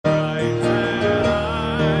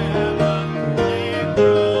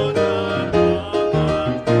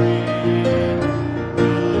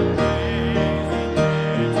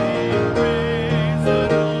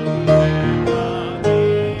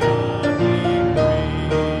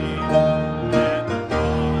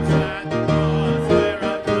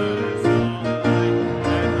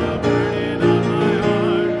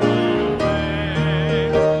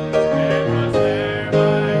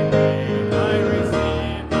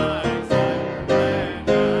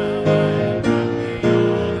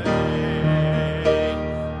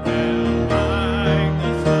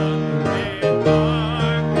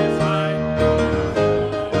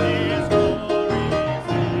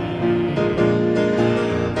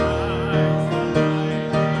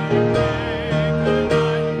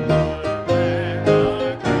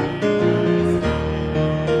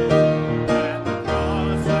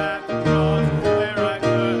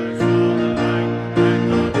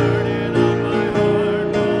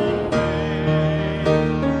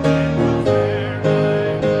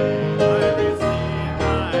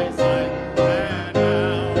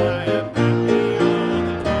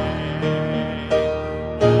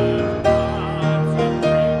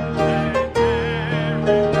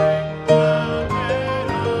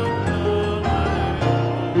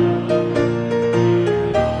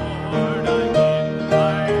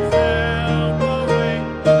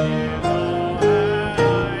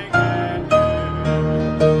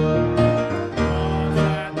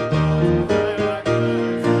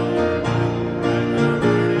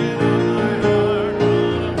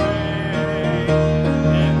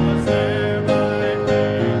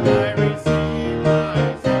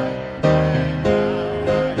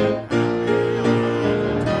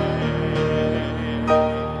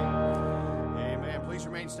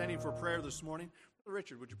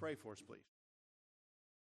for us, please.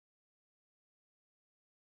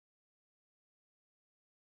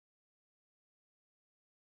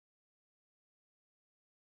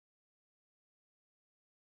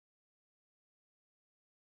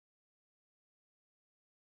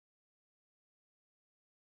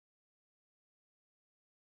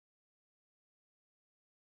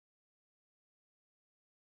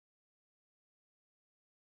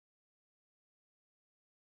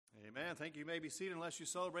 Amen. Thank you. You may be seated unless you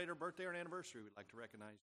celebrate a birthday or an anniversary. We'd like to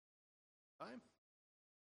recognize you. Time.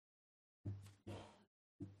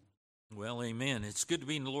 Well, amen. It's good to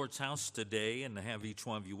be in the Lord's house today and to have each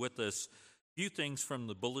one of you with us. A few things from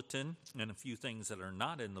the bulletin and a few things that are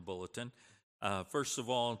not in the bulletin. First of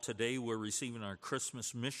all, today we're receiving our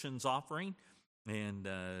Christmas missions offering. And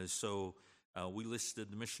so we listed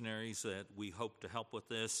the missionaries that we hope to help with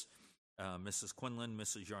this. Mrs. Quinlan,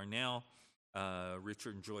 Mrs. Yarnell,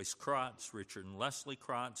 Richard and Joyce Krotz, Richard and Leslie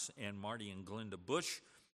Krotz, and Marty and Glenda Bush.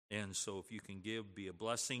 And so if you can give, be a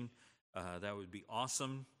blessing, that would be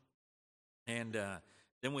awesome. And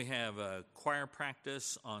then we have a choir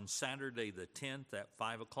practice on Saturday the 10th at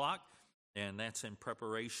 5 o'clock, and that's in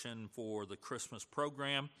preparation for the Christmas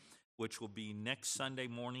program, which will be next Sunday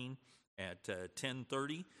morning at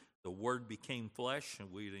 10:30. The Word became flesh,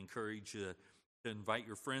 and we'd encourage you to invite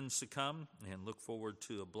your friends to come and look forward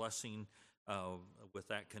to a blessing with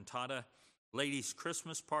that cantata. Ladies'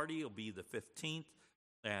 Christmas party will be the 15th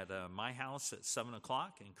at my house at 7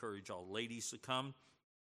 o'clock. I encourage all ladies to come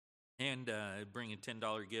and bring a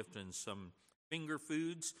 $10 gift and some finger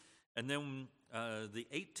foods. And then the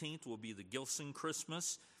 18th will be the Gilson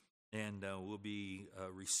Christmas, and we'll be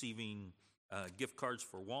receiving gift cards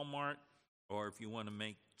for Walmart, or if you want to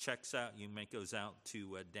make checks out, you make those out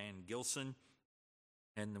to Dan Gilson.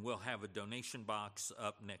 And we'll have a donation box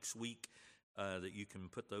up next week that you can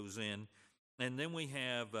put those in. And then we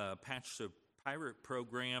have Patch the Pirate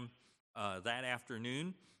program that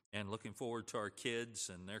afternoon, and looking forward to our kids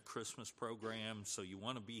and their Christmas program. So you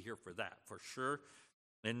want to be here for that for sure.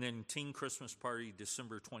 And then Teen Christmas Party,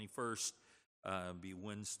 December 21st, be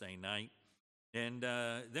Wednesday night. And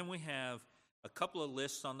then we have a couple of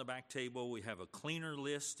lists on the back table. We have a cleaner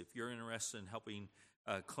list. If you're interested in helping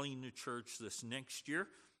clean the church this next year,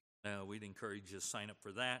 we'd encourage you to sign up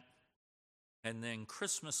for that. And then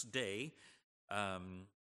Christmas Day, we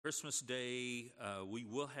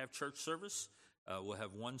will have church service. We'll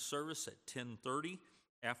have one service at 10:30.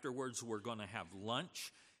 Afterwards, we're going to have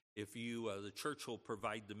lunch. If you, the church will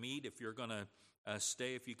provide the meat. If you're going to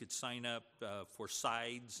stay, if you could sign up for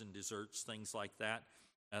sides and desserts, things like that.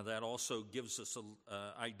 That also gives us an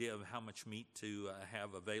idea of how much meat to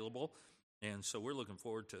have available. And so we're looking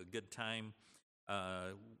forward to a good time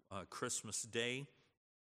Christmas Day,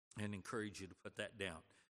 and encourage you to put that down.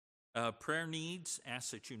 Prayer needs,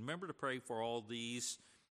 ask that you remember to pray for all these,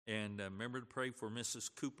 and remember to pray for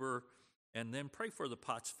Mrs. Cooper, and then pray for the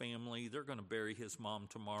Potts family. They're going to bury his mom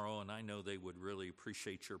tomorrow, and I know they would really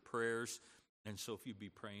appreciate your prayers. And so if you'd be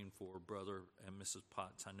praying for Brother and Mrs.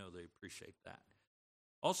 Potts, I know they appreciate that.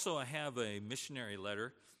 Also, I have a missionary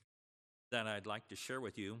letter that I'd like to share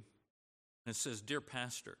with you. It says, Dear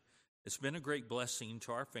Pastor, it's been a great blessing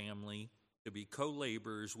to our family to be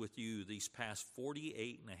co-laborers with you these past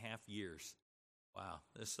 48 and a half years. Wow,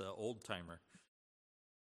 this is an old-timer.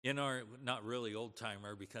 Not really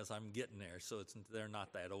old-timer because I'm getting there, so they're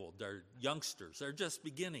not that old. They're youngsters. They're just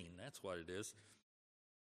beginning. That's what it is.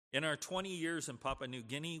 In our 20 years in Papua New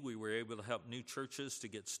Guinea, we were able to help new churches to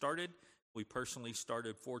get started. We personally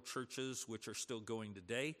started 4 churches, which are still going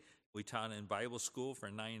today. We taught in Bible school for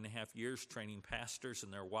 9.5 years, training pastors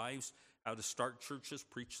and their wives how to start churches,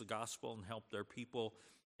 preach the gospel, and help their people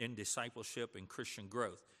in discipleship and Christian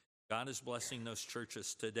growth. God is blessing those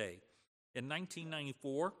churches today. In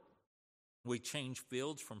 1994, we changed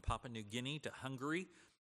fields from Papua New Guinea to Hungary,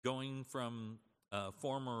 going from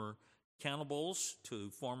former cannibals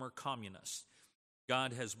to former communists.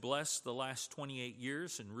 God has blessed the last 28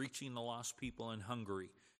 years in reaching the lost people in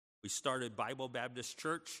Hungary. We started Bible Baptist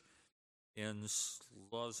Church in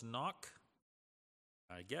Szolnok,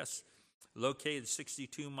 I guess, located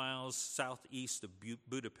 62 miles southeast of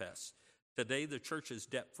Budapest. Today, the church is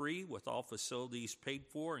debt-free with all facilities paid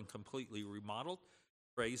for and completely remodeled.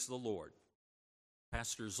 Praise the Lord.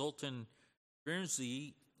 Pastor Zoltan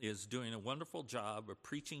Bernzi is doing a wonderful job of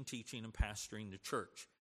preaching, teaching, and pastoring the church.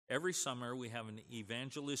 Every summer, we have an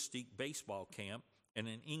evangelistic baseball camp and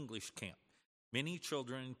an English camp. Many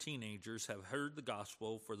children and teenagers have heard the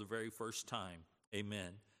gospel for the very first time.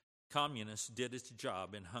 Amen. Communists did its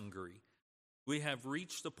job in Hungary. We have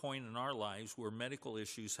reached the point in our lives where medical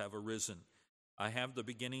issues have arisen. I have the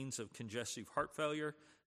beginnings of congestive heart failure.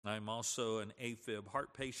 I'm also an AFib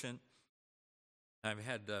heart patient. I've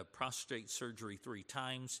had prostate surgery 3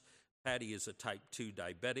 times. Patty is a type 2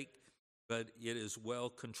 diabetic, but it is well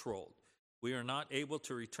controlled. We are not able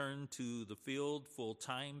to return to the field full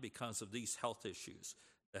time because of these health issues.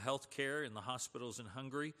 The health care in the hospitals in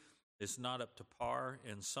Hungary is not up to par,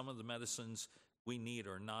 and some of the medicines we need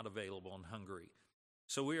are not available in Hungary.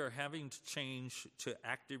 So we are having to change to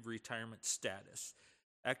active retirement status.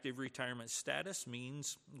 Active retirement status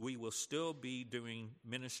means we will still be doing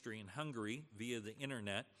ministry in Hungary via the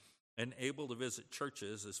internet and able to visit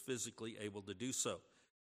churches as physically able to do so.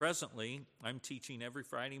 Presently, I'm teaching every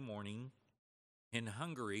Friday morning in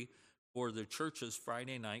Hungary for the church's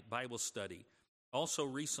Friday night Bible study. Also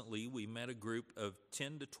recently, we met a group of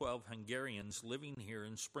 10 to 12 Hungarians living here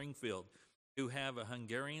in Springfield who have a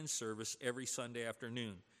Hungarian service every Sunday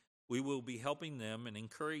afternoon. We will be helping them and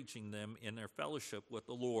encouraging them in their fellowship with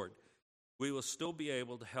the Lord. We will still be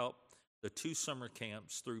able to help the 2 summer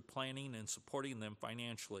camps through planning and supporting them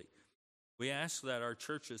financially. We ask that our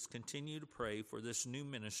churches continue to pray for this new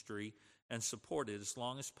ministry and support it as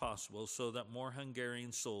long as possible so that more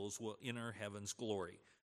Hungarian souls will enter heaven's glory.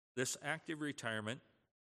 This active retirement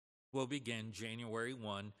will begin January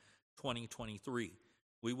 1, 2023.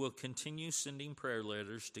 We will continue sending prayer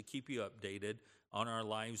letters to keep you updated on our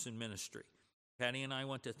lives and ministry. Patty and I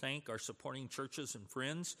want to thank our supporting churches and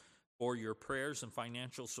friends for your prayers and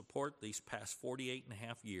financial support these past 48 and a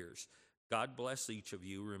half years. God bless each of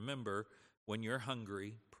you. Remember, when you're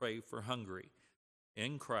hungry, pray for Hungary.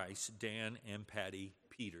 In Christ, Dan and Patty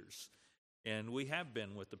Peters. And we have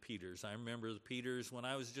been with the Peters. I remember the Peters when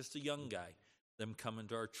I was just a young guy, them coming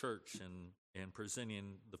to our church and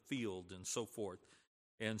presenting the field and so forth.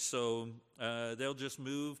 And so they'll just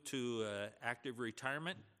move to active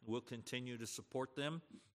retirement. We'll continue to support them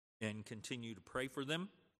and continue to pray for them.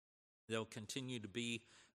 They'll continue to be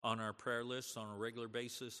on our prayer list on a regular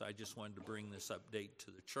basis. I just wanted to bring this update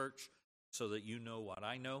to the church so that you know what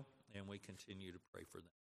I know, and we continue to pray for them.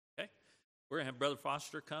 Okay? We're going to have Brother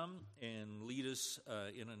Foster come and lead us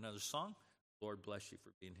in another song. Lord bless you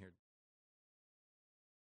for being here.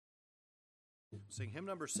 Sing hymn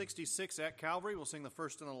number 66 at Calvary. We'll sing the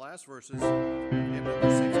first and the last verses. Hymn number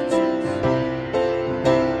 66.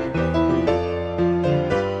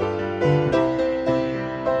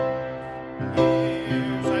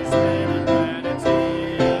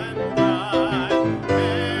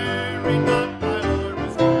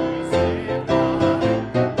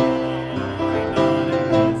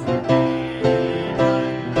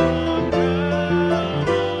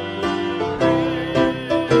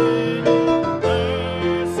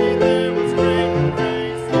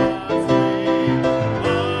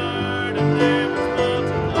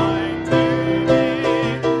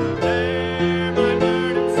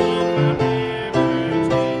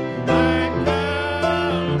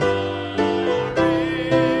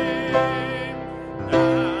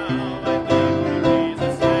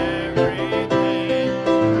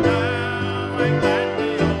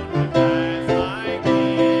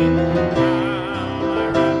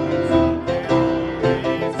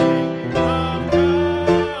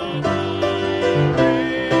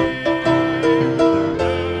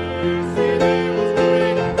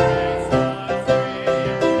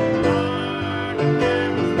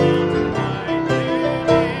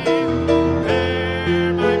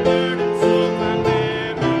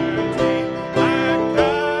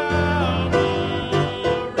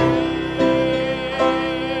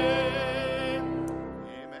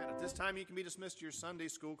 Sunday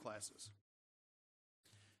school classes.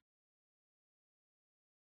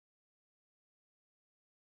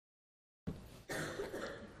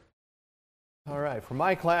 All right, for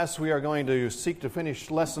my class, we are going to seek to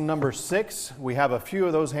finish lesson number 6. We have a few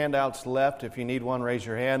of those handouts left. If you need one, raise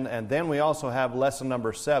your hand. And then we also have lesson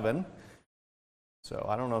number 7. So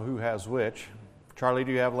I don't know who has which. Charlie,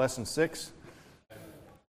 do you have lesson 6?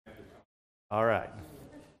 All right.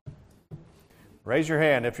 Raise your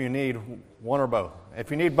hand if you need one or both. If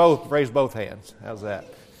you need both, raise both hands. How's that?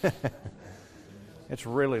 It's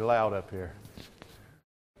really loud up here.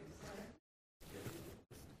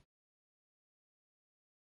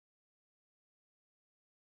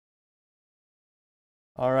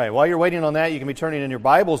 All right, while you're waiting on that, you can be turning in your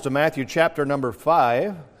Bibles to Matthew chapter number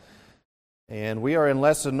 5. And we are in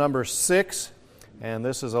lesson number 6, and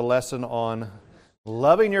this is a lesson on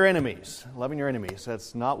loving your enemies. Loving your enemies.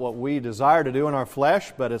 That's not what we desire to do in our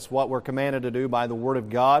flesh, but it's what we're commanded to do by the Word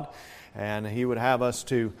of God. And He would have us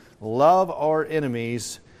to love our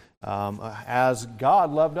enemies as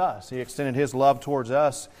God loved us. He extended His love towards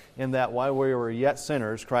us in that while we were yet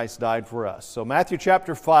sinners, Christ died for us. So Matthew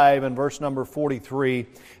chapter 5 and verse number 43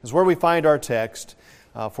 is where we find our text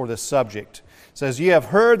for this subject. It says, "Ye have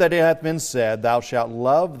heard that it hath been said, Thou shalt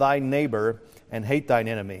love thy neighbor and hate thine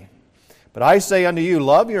enemy. But I say unto you,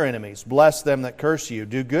 love your enemies, bless them that curse you,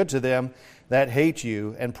 do good to them that hate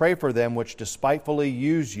you, and pray for them which despitefully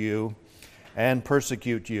use you and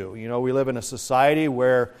persecute you." You know, we live in a society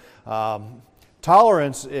where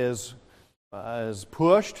tolerance is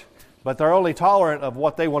pushed, but they're only tolerant of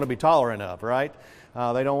what they want to be tolerant of, right?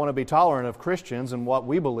 They don't want to be tolerant of Christians and what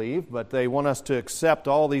we believe, but they want us to accept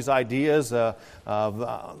all these ideas of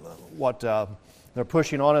what they're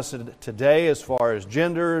pushing on us today as far as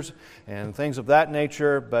genders and things of that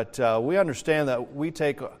nature. But we understand that we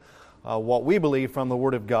take what we believe from the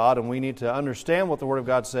Word of God, and we need to understand what the Word of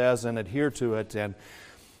God says and adhere to it. And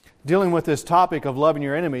dealing with this topic of loving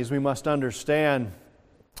your enemies, we must understand,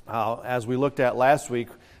 as we looked at last week,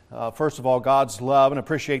 first of all, God's love, and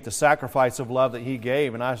appreciate the sacrifice of love that He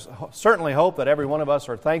gave. And I certainly hope that every one of us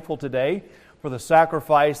are thankful today for the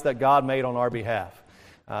sacrifice that God made on our behalf.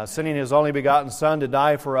 Sending His only begotten Son to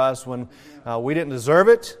die for us when we didn't deserve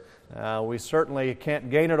it. We certainly can't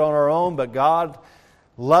gain it on our own, but God,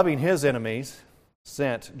 loving His enemies,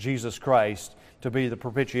 sent Jesus Christ to be the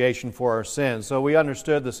propitiation for our sins. So we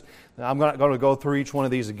understood this. I'm not going to go through each one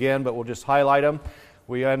of these again, but we'll just highlight them.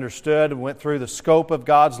 We understood and went through the scope of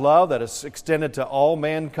God's love that is extended to all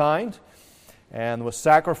mankind. And the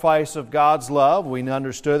sacrifice of God's love, we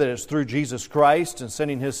understood that it's through Jesus Christ and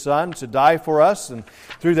sending His Son to die for us. And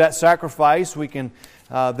through that sacrifice, we can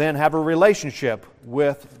then have a relationship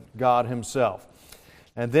with God Himself.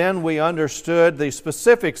 And then we understood the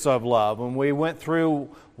specifics of love. And we went through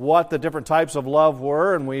what the different types of love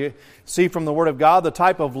were. And we see from the Word of God the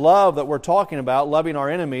type of love that we're talking about, loving our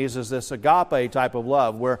enemies, is this agape type of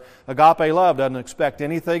love, where agape love doesn't expect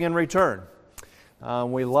anything in return.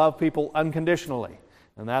 We love people unconditionally.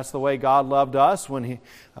 And that's the way God loved us. When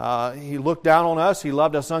He looked down on us, He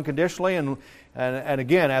loved us unconditionally. And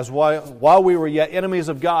again, as while we were yet enemies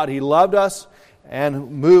of God, He loved us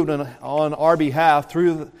and moved on our behalf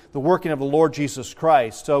through the working of the Lord Jesus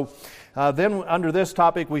Christ. So then under this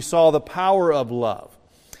topic, we saw the power of love.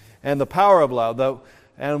 And the power of love.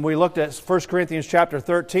 And we looked at 1 Corinthians chapter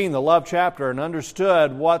 13, the love chapter, and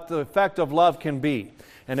understood what the effect of love can be.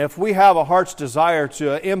 And if we have a heart's desire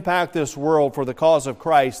to impact this world for the cause of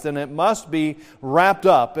Christ, then it must be wrapped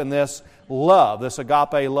up in this love, this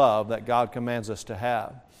agape love that God commands us to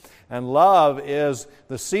have. And love is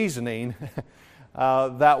the seasoning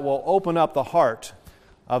that will open up the heart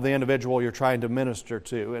of the individual you're trying to minister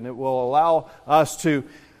to. And it will allow us to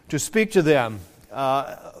speak to them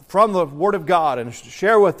from the Word of God and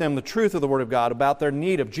share with them the truth of the Word of God about their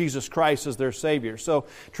need of Jesus Christ as their Savior. So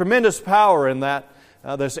tremendous power in that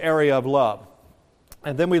this area of love.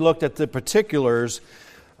 And then we looked at the particulars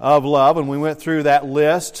of love, and we went through that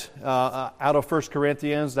list out of 1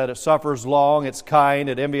 Corinthians, that it suffers long, it's kind,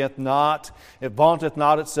 it envieth not, it vaunteth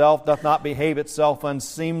not itself, doth not behave itself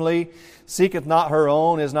unseemly, seeketh not her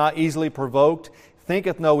own, is not easily provoked,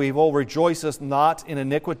 thinketh no evil, rejoiceth not in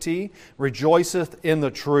iniquity, rejoiceth in the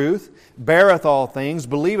truth, beareth all things,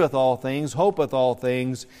 believeth all things, hopeth all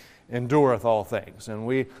things, endureth all things. And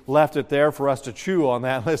we left it there for us to chew on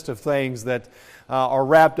that list of things that are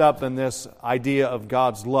wrapped up in this idea of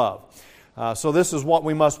God's love. So this is what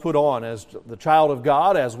we must put on as the child of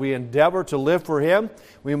God. As we endeavor to live for Him,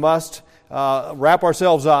 we must wrap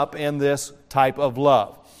ourselves up in this type of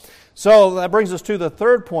love. So that brings us to the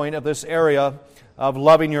third point of this area of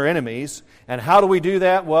loving your enemies. And how do we do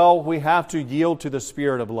that? Well, we have to yield to the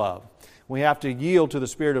Spirit of love. We have to yield to the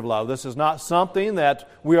Spirit of love. This is not something that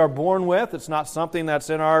we are born with. It's not something that's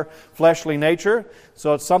in our fleshly nature.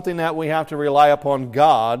 So it's something that we have to rely upon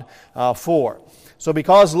God for. So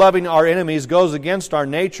because loving our enemies goes against our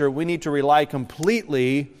nature, we need to rely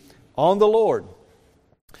completely on the Lord.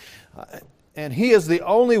 And He is the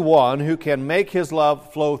only one who can make His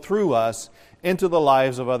love flow through us into the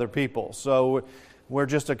lives of other people. So we're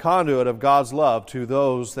just a conduit of God's love to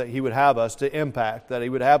those that He would have us to impact, that He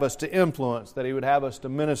would have us to influence, that He would have us to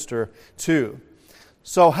minister to.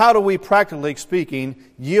 So how do we, practically speaking,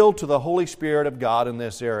 yield to the Holy Spirit of God in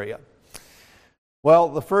this area? Well,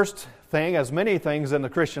 the first thing, as many things in the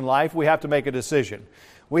Christian life, we have to make a decision.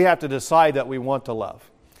 We have to decide that we want to love.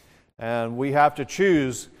 And we have to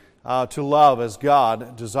choose to love as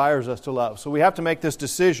God desires us to love. So we have to make this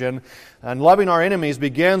decision, and loving our enemies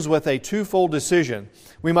begins with a twofold decision.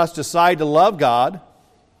 We must decide to love God,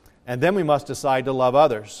 and then we must decide to love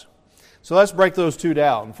others. So let's break those two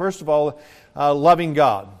down. First of all, loving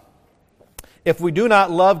God. If we do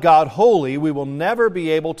not love God wholly, we will never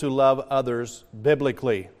be able to love others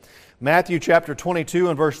biblically. Matthew chapter 22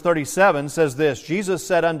 and verse 37 says this, Jesus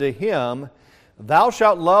said unto him, Thou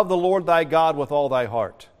shalt love the Lord thy God with all thy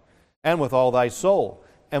heart, and with all thy soul,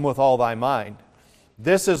 and with all thy mind.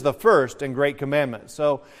 This is the first and great commandment.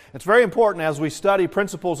 So it's very important as we study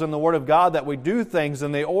principles in the Word of God that we do things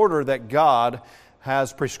in the order that God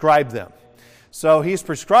has prescribed them. So He's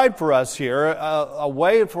prescribed for us here a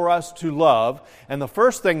way for us to love. And the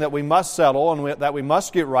first thing that we must settle and that we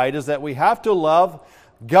must get right is that we have to love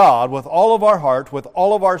God with all of our heart, with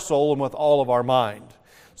all of our soul, and with all of our mind.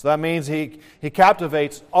 So that means He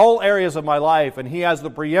captivates all areas of my life, and He has the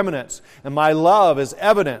preeminence. And my love is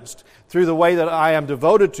evidenced through the way that I am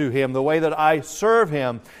devoted to Him, the way that I serve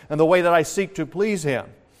Him, and the way that I seek to please Him.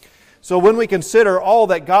 So when we consider all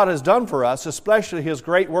that God has done for us, especially His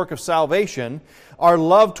great work of salvation, our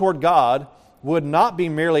love toward God would not be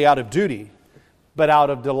merely out of duty, but out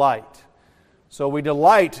of delight. So we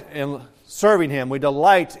delight in serving Him, we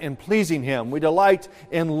delight in pleasing Him, we delight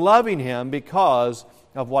in loving Him because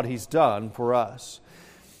of what He's done for us.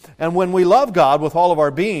 And when we love God with all of our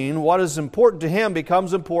being, what is important to Him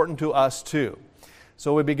becomes important to us too.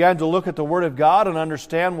 So we began to look at the Word of God and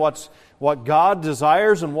understand what God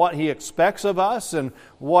desires and what He expects of us and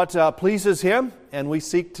what pleases Him, and we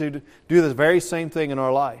seek to do the very same thing in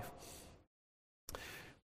our life.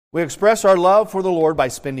 We express our love for the Lord by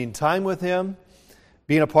spending time with Him,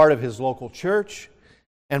 being a part of His local church,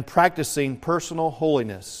 and practicing personal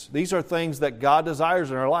holiness. These are things that God desires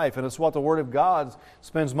in our life, and it's what the Word of God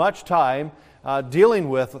spends much time dealing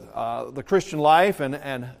with the Christian life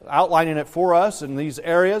and outlining it for us in these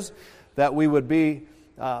areas, that we would be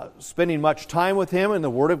spending much time with Him in the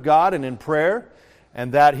Word of God and in prayer,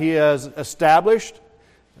 and that He has established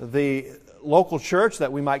the local church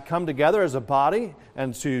that we might come together as a body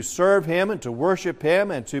and to serve Him and to worship Him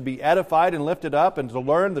and to be edified and lifted up and to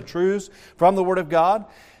learn the truths from the Word of God,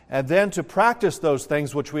 and then to practice those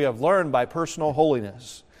things which we have learned by personal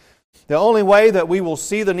holiness. The only way that we will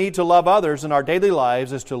see the need to love others in our daily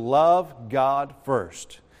lives is to love God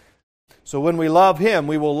first. So when we love Him,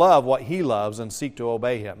 we will love what He loves and seek to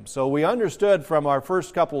obey Him. So we understood from our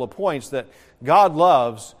first couple of points that God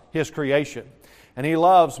loves His creation, and He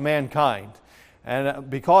loves mankind. And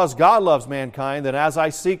because God loves mankind, then as I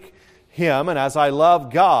seek Him and as I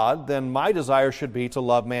love God, then my desire should be to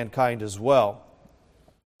love mankind as well.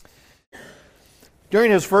 During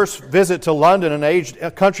his first visit to London, an aged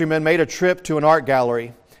countryman made a trip to an art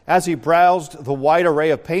gallery. As he browsed the wide array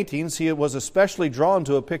of paintings, he was especially drawn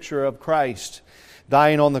to a picture of Christ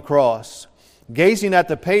dying on the cross. Gazing at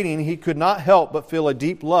the painting, he could not help but feel a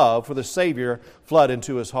deep love for the Savior flood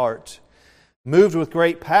into his heart. Moved with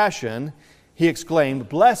great passion, he exclaimed,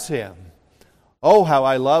 "Bless Him! Oh, how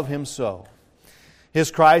I love Him so!"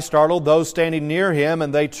 His cry startled those standing near him,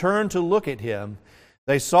 and they turned to look at him.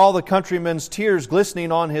 They saw the countryman's tears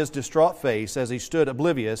glistening on his distraught face as he stood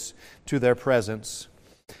oblivious to their presence.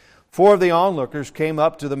 4 of the onlookers came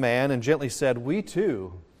up to the man and gently said, "We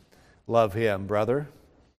too love Him, brother."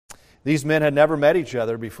 These men had never met each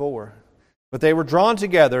other before, but they were drawn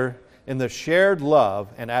together in the shared love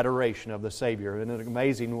and adoration of the Savior. Isn't it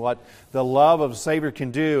amazing what the love of the Savior can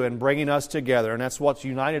do in bringing us together? And that's what's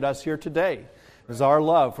united us here today, is our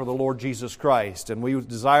love for the Lord Jesus Christ. And we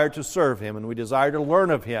desire to serve Him, and we desire to learn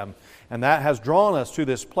of Him. And that has drawn us to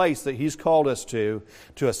this place that He's called us to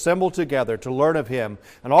assemble together, to learn of Him.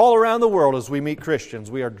 And all around the world as we meet Christians,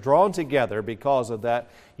 we are drawn together because of that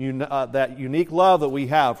unique love that we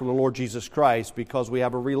have for the Lord Jesus Christ, because we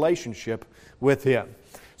have a relationship with Him.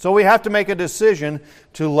 So we have to make a decision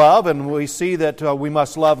to love, and we see that we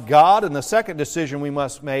must love God. And the second decision we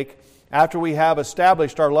must make after we have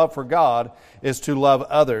established our love for God is to love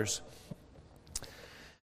others.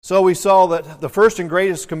 So we saw that the first and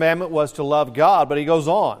greatest commandment was to love God, but He goes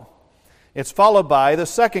on. It's followed by the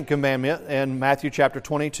second commandment in Matthew chapter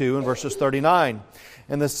 22 and verses 39.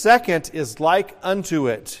 And the second is like unto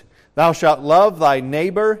it, Thou shalt love thy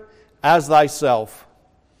neighbor as thyself.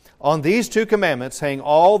 On these 2 commandments hang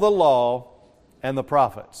all the law and the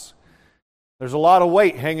prophets. There's a lot of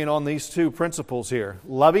weight hanging on these 2 principles here,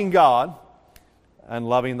 loving God and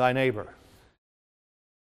loving thy neighbor.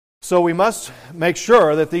 So we must make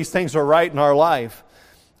sure that these things are right in our life.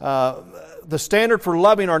 The standard for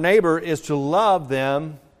loving our neighbor is to love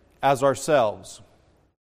them as ourselves.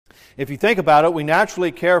 If you think about it, we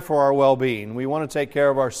naturally care for our well-being. We want to take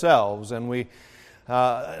care of ourselves, and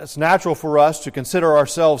it's natural for us to consider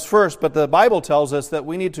ourselves first, but the Bible tells us that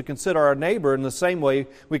we need to consider our neighbor in the same way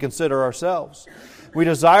we consider ourselves. We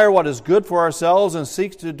desire what is good for ourselves and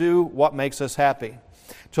seek to do what makes us happy.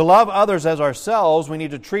 To love others as ourselves, we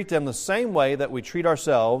need to treat them the same way that we treat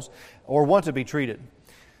ourselves or want to be treated.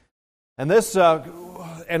 And this,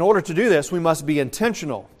 in order to do this, we must be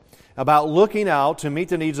intentional about looking out to meet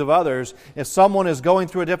the needs of others. If someone is going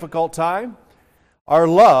through a difficult time, our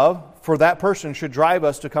love for that person should drive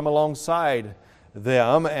us to come alongside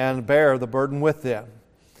them and bear the burden with them.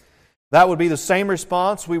 That would be the same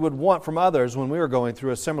response we would want from others when we were going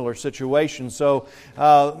through a similar situation. So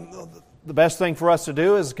the best thing for us to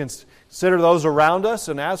do is consider those around us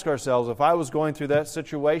and ask ourselves, if I was going through that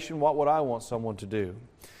situation, what would I want someone to do?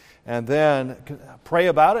 And then pray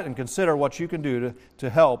about it and consider what you can do to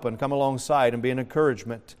help and come alongside and be an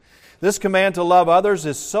encouragement. This command to love others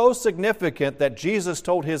is so significant that Jesus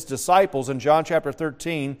told His disciples in John chapter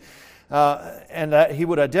 13, and that He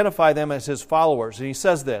would identify them as His followers. And He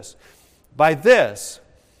says this, by this,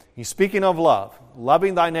 He's speaking of love,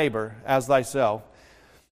 loving thy neighbor as thyself,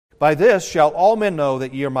 by this shall all men know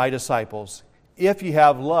that ye are my disciples, if ye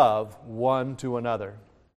have love one to another.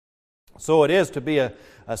 So it is to be a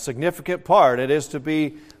significant part. It is to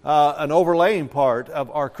be an overlaying part of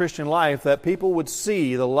our Christian life, that people would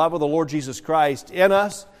see the love of the Lord Jesus Christ in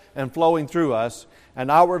us and flowing through us and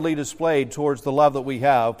outwardly displayed towards the love that we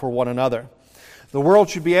have for one another. The world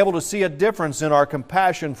should be able to see a difference in our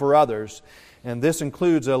compassion for others, and this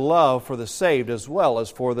includes a love for the saved as well as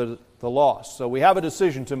for the lost. So we have a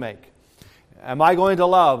decision to make. Am I going to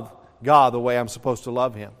love God the way I'm supposed to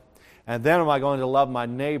love Him? And then am I going to love my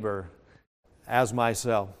neighbor as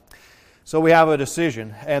myself? So we have a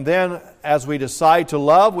decision. And then as we decide to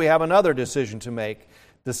love, we have another decision to make.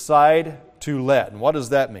 Decide to let. And what does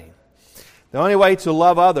that mean? The only way to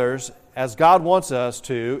love others as God wants us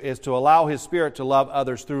to is to allow His Spirit to love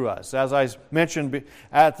others through us. As I mentioned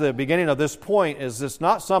at the beginning of this point, is it's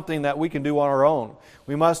not something that we can do on our own.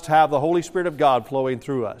 We must have the Holy Spirit of God flowing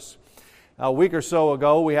through us. A week or so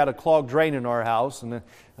ago, we had a clogged drain in our house, and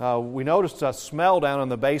we noticed a smell down in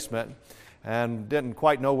the basement and didn't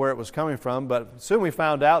quite know where it was coming from, but soon we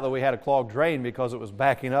found out that we had a clogged drain because it was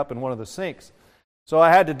backing up in one of the sinks. So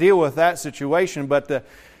I had to deal with that situation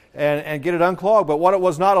and get it unclogged, but what it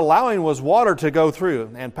was not allowing was water to go through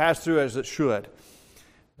and pass through as it should.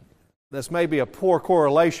 This may be a poor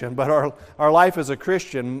correlation, but our life as a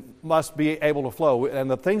Christian must be able to flow. And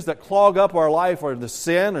the things that clog up our life are the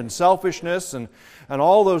sin and selfishness and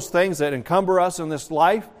all those things that encumber us in this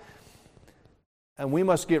life. And we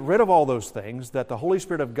must get rid of all those things that the Holy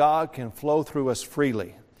Spirit of God can flow through us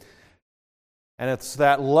freely. And it's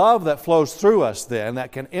that love that flows through us then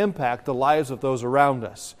that can impact the lives of those around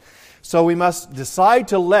us. So we must decide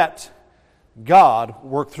to let God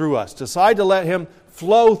work through us. Decide to let Him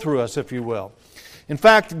flow through us, if you will. In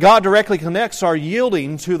fact, God directly connects our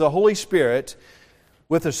yielding to the Holy Spirit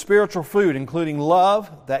with the spiritual fruit, including love,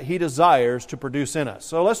 that He desires to produce in us.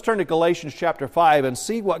 So let's turn to Galatians chapter 5 and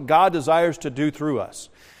see what God desires to do through us.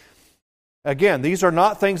 Again, these are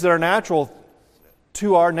not things that are natural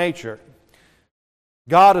to our nature.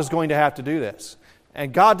 God is going to have to do this.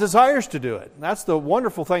 And God desires to do it. That's the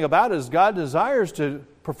wonderful thing about it, is God desires to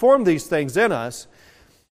perform these things in us.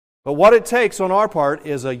 But what it takes on our part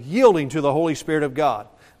is a yielding to the Holy Spirit of God,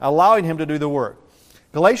 allowing Him to do the work.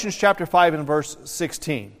 Galatians chapter 5 and verse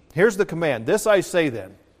 16. Here's the command. This I say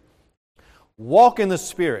then, walk in the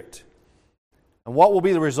Spirit. And what will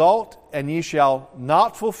be the result? And ye shall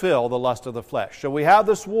not fulfill the lust of the flesh. So we have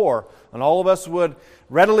this war, and all of us would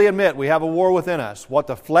readily admit we have a war within us. What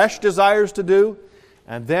the flesh desires to do,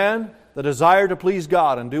 and then the desire to please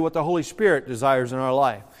God and do what the Holy Spirit desires in our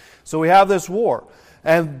life. So we have this war.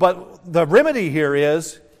 But the remedy here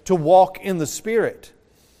is to walk in the Spirit.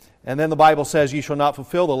 And then the Bible says, ye shall not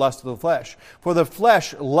fulfill the lust of the flesh. For the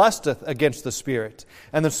flesh lusteth against the Spirit,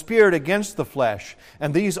 and the Spirit against the flesh.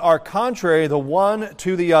 And these are contrary the one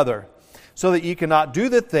to the other, so that ye cannot do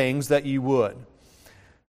the things that ye would.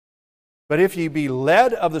 But if ye be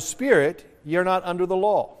led of the Spirit, ye are not under the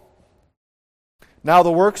law. Now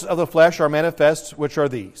the works of the flesh are manifest, which are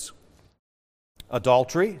these: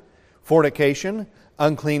 adultery, fornication,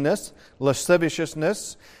 uncleanness,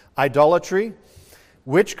 lasciviousness, idolatry,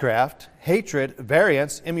 witchcraft, hatred,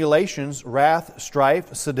 variance, emulations, wrath,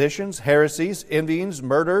 strife, seditions, heresies, envyings,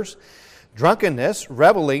 murders, drunkenness,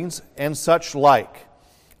 revellings, and such like.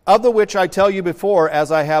 Of the which I tell you before,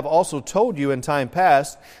 as I have also told you in time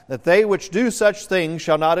past, that they which do such things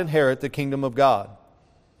shall not inherit the kingdom of God.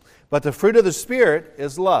 But the fruit of the Spirit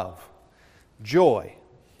is love, joy,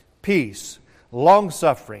 peace,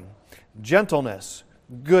 long-suffering, gentleness,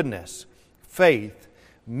 goodness, faith,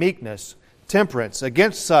 meekness, temperance.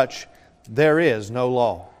 Against such there is no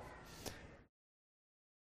law.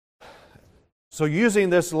 So using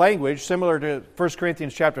this language, similar to 1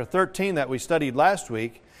 Corinthians chapter 13 that we studied last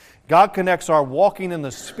week, God connects our walking in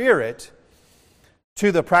the Spirit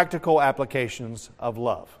to the practical applications of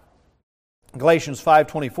love. Galatians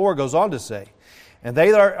 5:24 goes on to say, And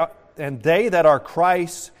they that are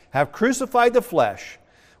Christ's have crucified the flesh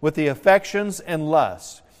with the affections and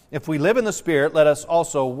lusts. If we live in the Spirit, let us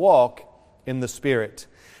also walk in the Spirit.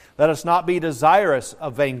 Let us not be desirous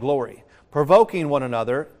of vainglory, provoking one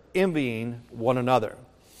another, envying one another.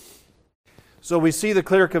 So we see the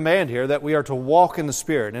clear command here that we are to walk in the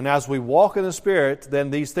Spirit. And as we walk in the Spirit,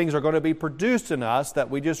 then these things are going to be produced in us that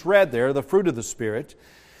we just read there, the fruit of the Spirit.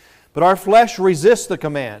 But our flesh resists the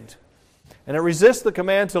command. And it resists the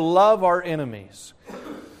command to love our enemies.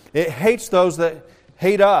 It hates those that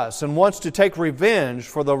hate us and wants to take revenge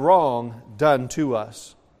for the wrong done to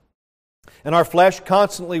us. And our flesh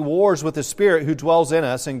constantly wars with the Spirit who dwells in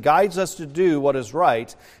us and guides us to do what is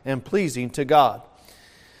right and pleasing to God.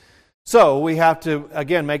 So we have to,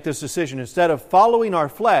 again, make this decision. Instead of following our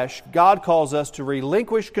flesh, God calls us to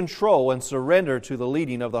relinquish control and surrender to the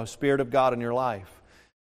leading of the Spirit of God in your life.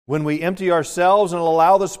 When we empty ourselves and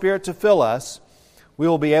allow the Spirit to fill us, we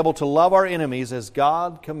will be able to love our enemies as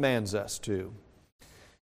God commands us to.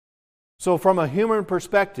 So from a human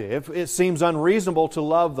perspective, it seems unreasonable to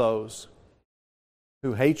love those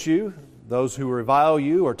who hate you, those who revile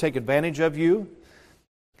you or take advantage of you.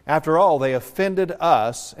 After all, they offended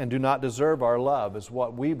us and do not deserve our love, is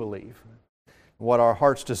what we believe, what our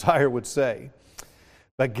heart's desire would say.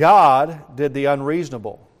 But God did the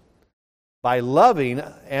unreasonable by loving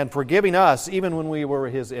and forgiving us even when we were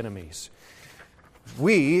His enemies.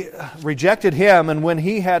 We rejected Him, and when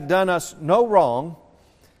He had done us no wrong,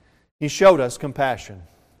 He showed us compassion.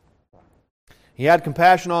 He had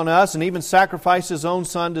compassion on us and even sacrificed His own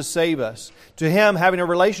Son to save us. To Him, having a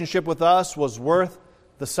relationship with us was worth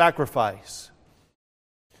the sacrifice.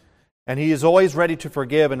 And He is always ready to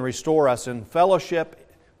forgive and restore us in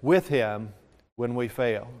fellowship with Him when we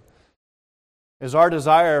fail. It is our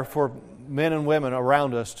desire for men and women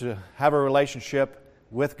around us to have a relationship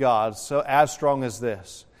with God so as strong as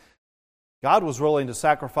this. God was willing to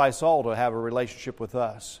sacrifice all to have a relationship with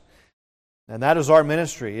us. And that is our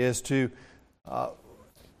ministry, is to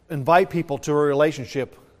invite people to a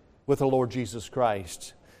relationship with the Lord Jesus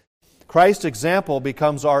Christ. Christ's example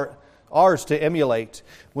becomes ours to emulate.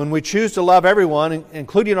 When we choose to love everyone,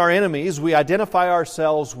 including our enemies, we identify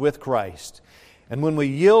ourselves with Christ. And when we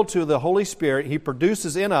yield to the Holy Spirit, He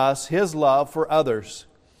produces in us His love for others.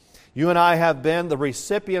 You and I have been the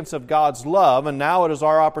recipients of God's love, and now it is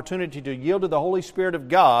our opportunity to yield to the Holy Spirit of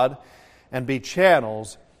God and be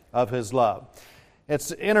channels of His love.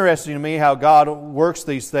 It's interesting to me how God works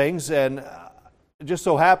these things, and it just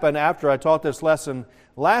so happened after I taught this lesson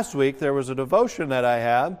last week, there was a devotion that I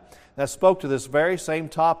had that spoke to this very same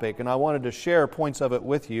topic, and I wanted to share points of it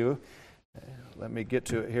with you. Let me get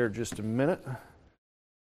to it here just a minute.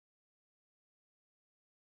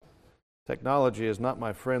 Technology is not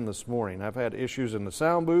my friend this morning. I've had issues in the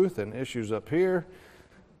sound booth and issues up here,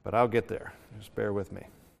 but I'll get there. Just bear with me.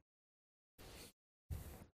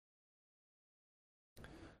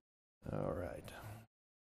 All right.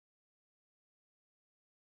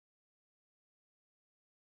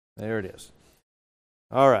 There it is.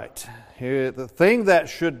 All right. Here, the thing that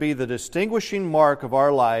should be the distinguishing mark of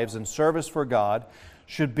our lives in service for God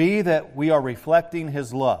should be that we are reflecting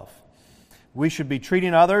His love. We should be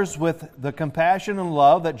treating others with the compassion and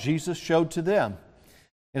love that Jesus showed to them.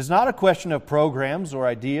 It is not a question of programs or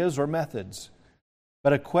ideas or methods,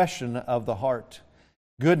 but a question of the heart.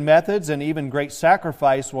 Good methods and even great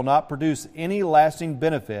sacrifice will not produce any lasting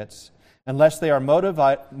benefits unless they are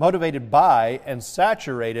motivated by and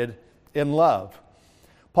saturated in love.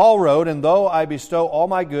 Paul wrote, "And though I bestow all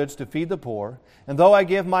my goods to feed the poor, and though I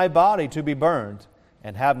give my body to be burned,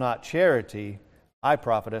 and have not charity, it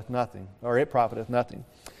profiteth nothing."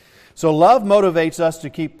 So love motivates us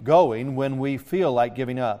to keep going when we feel like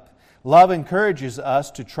giving up. Love encourages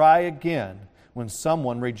us to try again when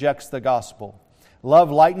someone rejects the gospel.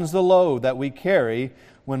 Love lightens the load that we carry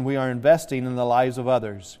when we are investing in the lives of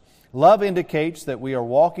others. Love indicates that we are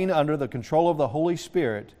walking under the control of the Holy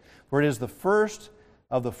Spirit, for it is the first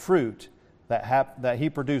of the fruit that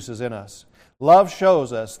He produces in us. Love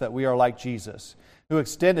shows us that we are like Jesus, who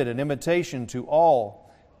extended an invitation to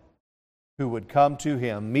all who would come to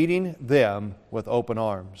Him, meeting them with open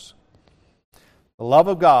arms. The love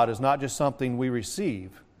of God is not just something we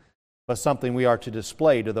receive, but something we are to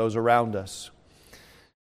display to those around us.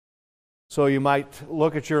 So you might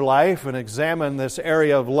look at your life and examine this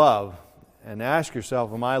area of love and ask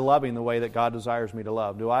yourself, am I loving the way that God desires me to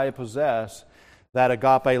love? Do I possess that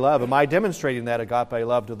agape love? Am I demonstrating that agape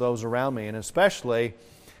love to those around me? And especially,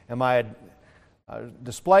 am I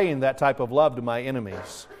displaying that type of love to my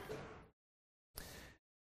enemies?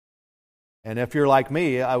 And if you're like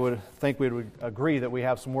me, I would think we would agree that we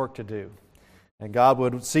have some work to do. And God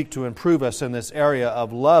would seek to improve us in this area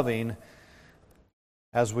of loving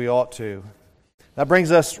as we ought to. That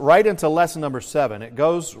brings us right into lesson number 7. It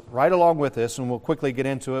goes right along with this, and we'll quickly get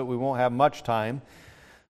into it. We won't have much time.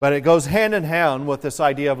 But it goes hand in hand with this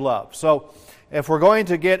idea of love. So if we're going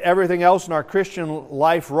to get everything else in our Christian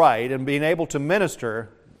life right and being able to minister,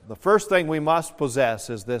 the first thing we must possess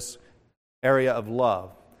is this area of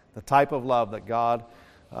love, the type of love that God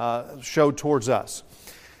showed towards us.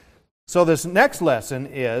 So this next lesson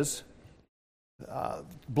is,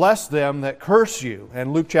 bless them that curse you,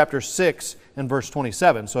 and Luke chapter 6 and verse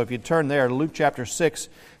 27. So if you turn there, Luke chapter 6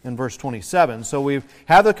 and verse 27. So we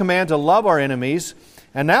have the command to love our enemies,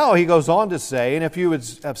 and now he goes on to say, and if you would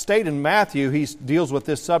have stayed in Matthew, he deals with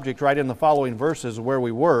this subject right in the following verses where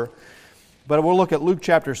we were. But we'll look at Luke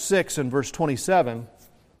chapter 6 and verse 27,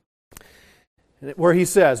 where he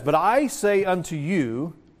says, "But I say unto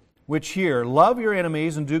you, which hear, love your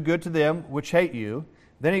enemies and do good to them which hate you."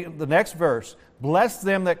 Then the next verse, "Bless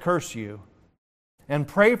them that curse you, and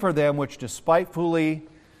pray for them which despitefully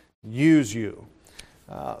use you."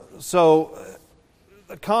 So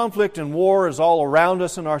the conflict and war is all around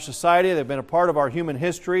us in our society. They've been a part of our human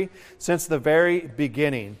history since the very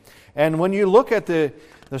beginning. And when you look at the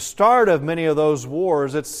start of many of those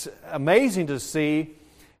wars, it's amazing to see,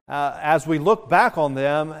 as we look back on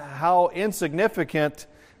them, how insignificant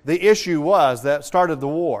the issue was that started the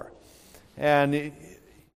war. And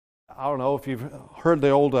I don't know if you've heard the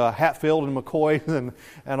old Hatfield and McCoy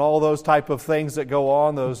and all those type of things that go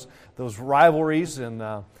on, those rivalries and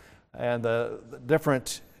the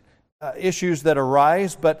different issues that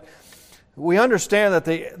arise. But we understand that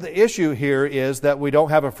the issue here is that we don't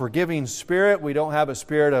have a forgiving spirit. We don't have a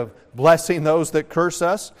spirit of blessing those that curse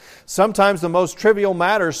us. Sometimes the most trivial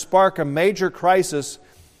matters spark a major crisis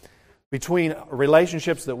between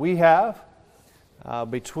relationships that we have,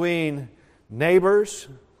 between neighbors,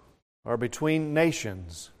 or between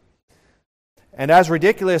nations. And as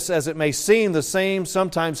ridiculous as it may seem, the same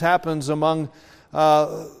sometimes happens among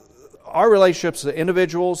our relationships to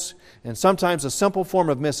individuals, and sometimes a simple form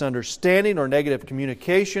of misunderstanding or negative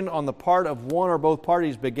communication on the part of one or both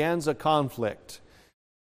parties begins a conflict.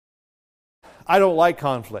 I don't like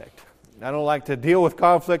conflict. I don't like to deal with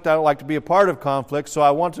conflict. I don't like to be a part of conflict, so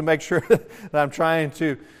I want to make sure that I'm trying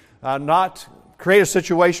to not create a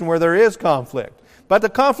situation where there is conflict. But the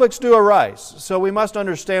conflicts do arise, so we must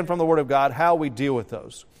understand from the Word of God how we deal with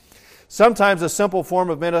those. Sometimes a simple form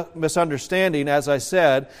of misunderstanding, as I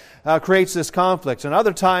said, creates this conflict. And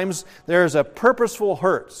other times there is a purposeful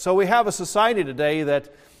hurt. So we have a society today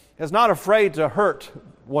that is not afraid to hurt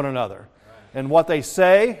one another in what they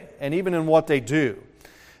say and even in what they do.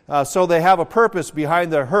 So they have a purpose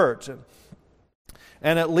behind their hurt,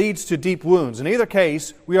 and it leads to deep wounds. In either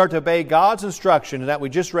case, we are to obey God's instruction, and that we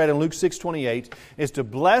just read in Luke 6:28, is to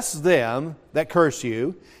bless them that curse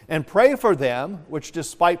you, and pray for them which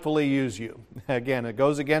despitefully use you. Again, it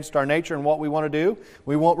goes against our nature and what we want to do.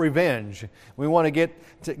 We want revenge. We want to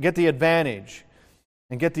get the advantage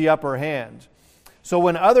and get the upper hand. So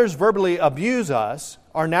when others verbally abuse us,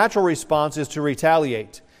 our natural response is to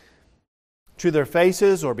retaliate to their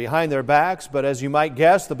faces or behind their backs. But as you might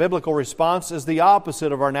guess, the biblical response is the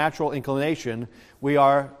opposite of our natural inclination. We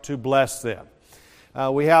are to bless them.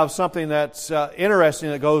 We have something that's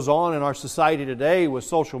interesting that goes on in our society today with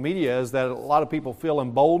social media, is that a lot of people feel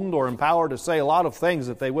emboldened or empowered to say a lot of things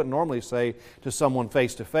that they wouldn't normally say to someone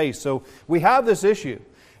face to face. So we have this issue,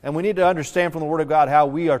 and we need to understand from the Word of God how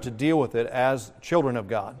we are to deal with it as children of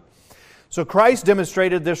God. So Christ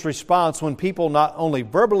demonstrated this response when people not only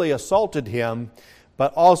verbally assaulted Him,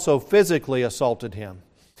 but also physically assaulted Him.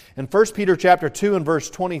 In 1 Peter chapter 2 and verse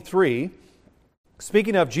 23,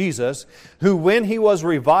 speaking of Jesus, who when He was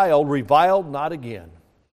reviled not again.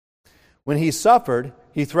 When He suffered,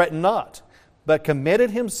 He threatened not, but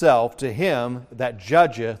committed Himself to Him that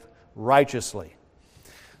judgeth righteously.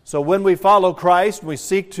 So when we follow Christ, we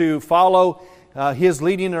seek to follow His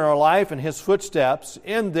leading in our life and His footsteps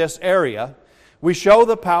in this area. We show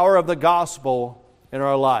the power of the gospel in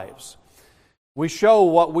our lives. We show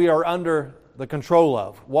what we are under the control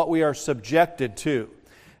of, what we are subjected to.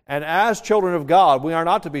 And as children of God, we are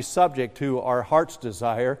not to be subject to our heart's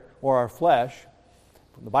desire or our flesh.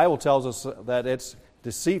 The Bible tells us that it's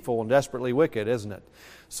deceitful and desperately wicked, isn't it?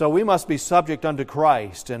 So we must be subject unto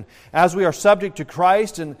Christ. And as we are subject to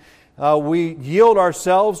Christ, and we yield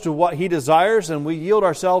ourselves to what He desires, and we yield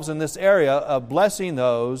ourselves in this area of blessing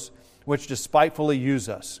those which despitefully use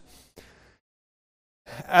us.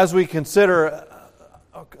 As we consider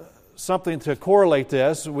something to correlate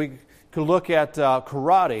this, we could look at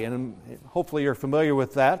karate, and hopefully you're familiar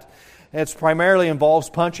with that. It primarily involves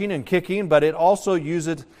punching and kicking, but it also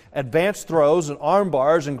uses advanced throws and arm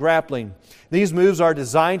bars and grappling. These moves are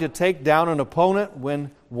designed to take down an opponent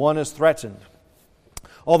when one is threatened.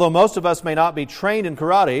 Although most of us may not be trained in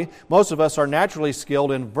karate, most of us are naturally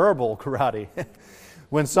skilled in verbal karate.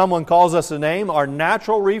 When someone calls us a name, our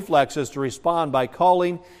natural reflex is to respond by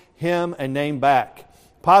calling him a name back,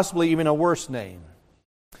 possibly even a worse name.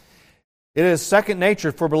 It is second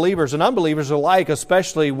nature for believers and unbelievers alike,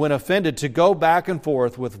 especially when offended, to go back and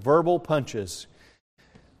forth with verbal punches.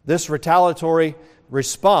 This retaliatory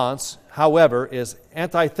response, however, is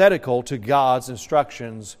antithetical to God's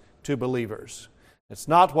instructions to believers. It's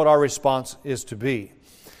not what our response is to be.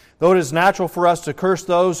 Though it is natural for us to curse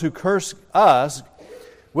those who curse us,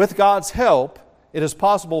 with God's help, it is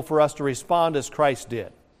possible for us to respond as Christ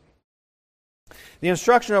did. The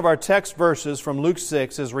instruction of our text verses from Luke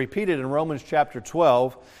 6 is repeated in Romans chapter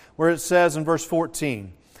 12, where it says in verse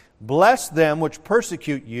 14, "Bless them which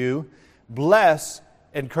persecute you, bless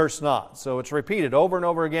and curse not." So it's repeated over and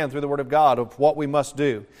over again through the Word of God of what we must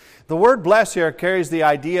do. The word bless here carries the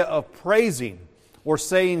idea of praising or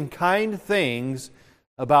saying kind things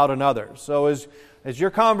about another. So is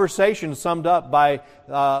your conversation summed up by,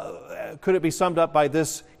 could it be summed up by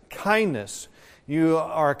this kindness? You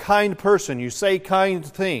are a kind person. You say kind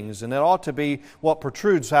things, and that ought to be what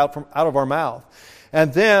protrudes out of our mouth.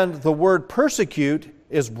 And then the word persecute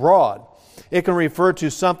is broad. It can refer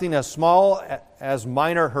to something as small as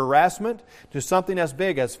minor harassment to something as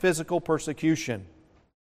big as physical persecution.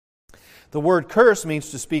 The word curse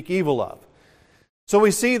means to speak evil of. So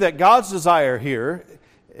we see that God's desire here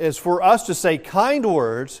is for us to say kind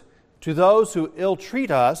words to those who ill-treat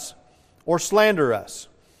us or slander us.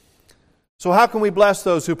 So how can we bless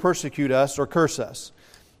those who persecute us or curse us?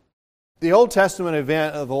 The Old Testament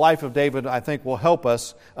event of the life of David, I think, will help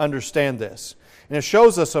us understand this. And it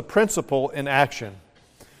shows us a principle in action.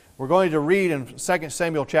 We're going to read in 2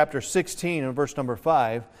 Samuel chapter 16 and verse number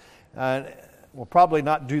 5. We'll probably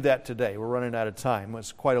not do that today. We're running out of time.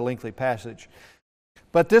 It's quite a lengthy passage.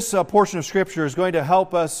 But this portion of Scripture is going to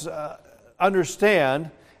help us understand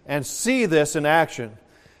and see this in action.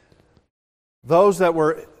 Those that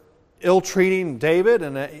were ill-treating David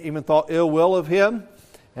and even thought ill will of him,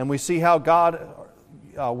 and we see how God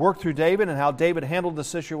worked through David and how David handled the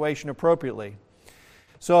situation appropriately.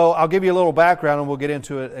 So I'll give you a little background and we'll get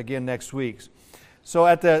into it again next week. So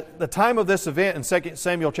at the time of this event in 2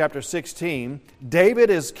 Samuel chapter 16, David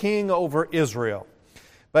is king over Israel.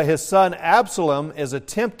 But his son Absalom is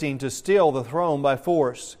attempting to steal the throne by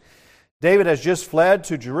force. David has just fled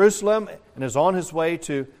to Jerusalem and is on his way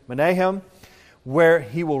to Mahanaim, where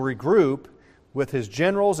he will regroup with his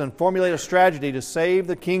generals and formulate a strategy to save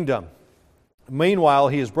the kingdom. Meanwhile,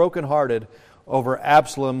 he is brokenhearted over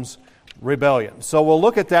Absalom's rebellion. So we'll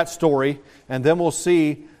look at that story, and then we'll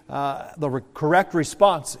see the correct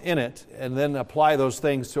response in it, and then apply those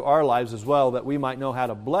things to our lives as well, that we might know how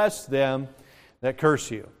to bless them that curse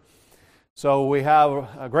you. So we have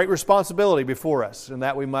a great responsibility before us, in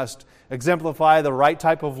that we must exemplify the right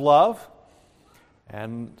type of love.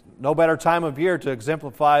 And no better time of year to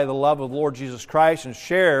exemplify the love of the Lord Jesus Christ and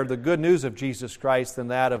share the good news of Jesus Christ than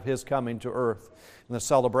that of His coming to earth and the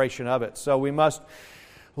celebration of it. So we must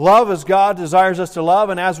love as God desires us to love,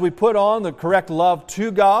 and as we put on the correct love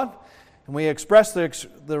to God, and we express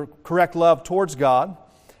the correct love towards God,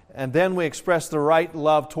 and then we express the right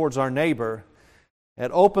love towards our neighbor, it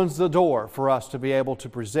opens the door for us to be able to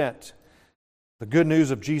present the good news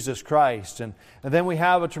of Jesus Christ. And then we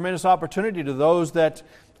have a tremendous opportunity to those that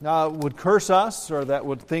would curse us or that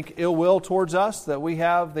would think ill will towards us, that we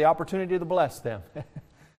have the opportunity to bless them.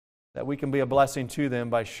 That we can be a blessing to them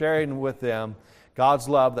by sharing with them God's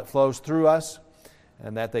love that flows through us,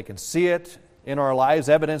 and that they can see it in our lives,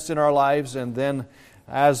 evidenced in our lives, and then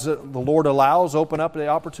as the Lord allows, open up the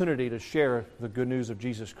opportunity to share the good news of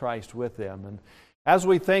Jesus Christ with them. And as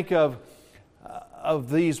we think of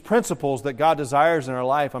these principles that God desires in our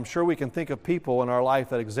life, I'm sure we can think of people in our life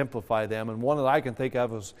that exemplify them. And one that I can think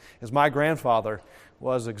of is my grandfather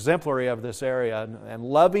was exemplary of this area, and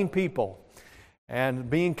loving people and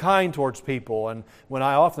being kind towards people. And when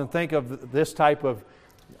I often think of this type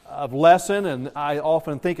of lesson, and I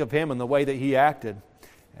often think of him and the way that he acted,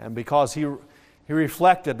 and because he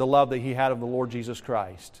reflected the love that he had of the Lord Jesus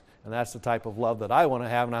Christ. And that's the type of love that I want to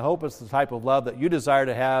have, and I hope it's the type of love that you desire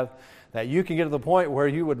to have, that you can get to the point where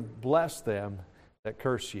you would bless them that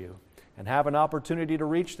curse you and have an opportunity to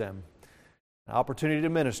reach them, an opportunity to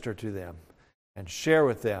minister to them and share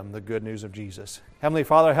with them the good news of Jesus. Heavenly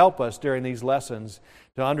Father, help us during these lessons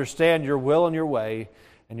to understand your will and your way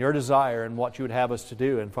and your desire and what you would have us to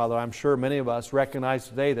do. And Father, I'm sure many of us recognize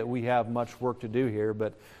today that we have much work to do here,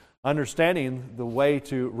 but understanding the way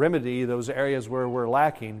to remedy those areas where we're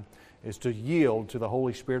lacking is to yield to the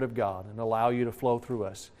Holy Spirit of God and allow you to flow through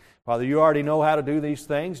us. Father, you already know how to do these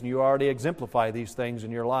things, and you already exemplify these things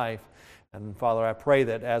in your life. And Father, I pray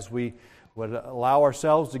that as we would allow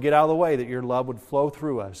ourselves to get out of the way, that your love would flow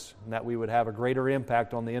through us, and that we would have a greater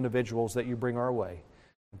impact on the individuals that you bring our way.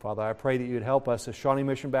 And Father, I pray that you'd help us as Shawnee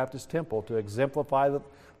Mission Baptist Temple to exemplify the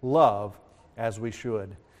love as we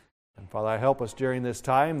should. And Father, I help us during this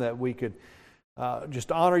time that we could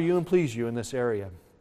just honor you and please you in this area.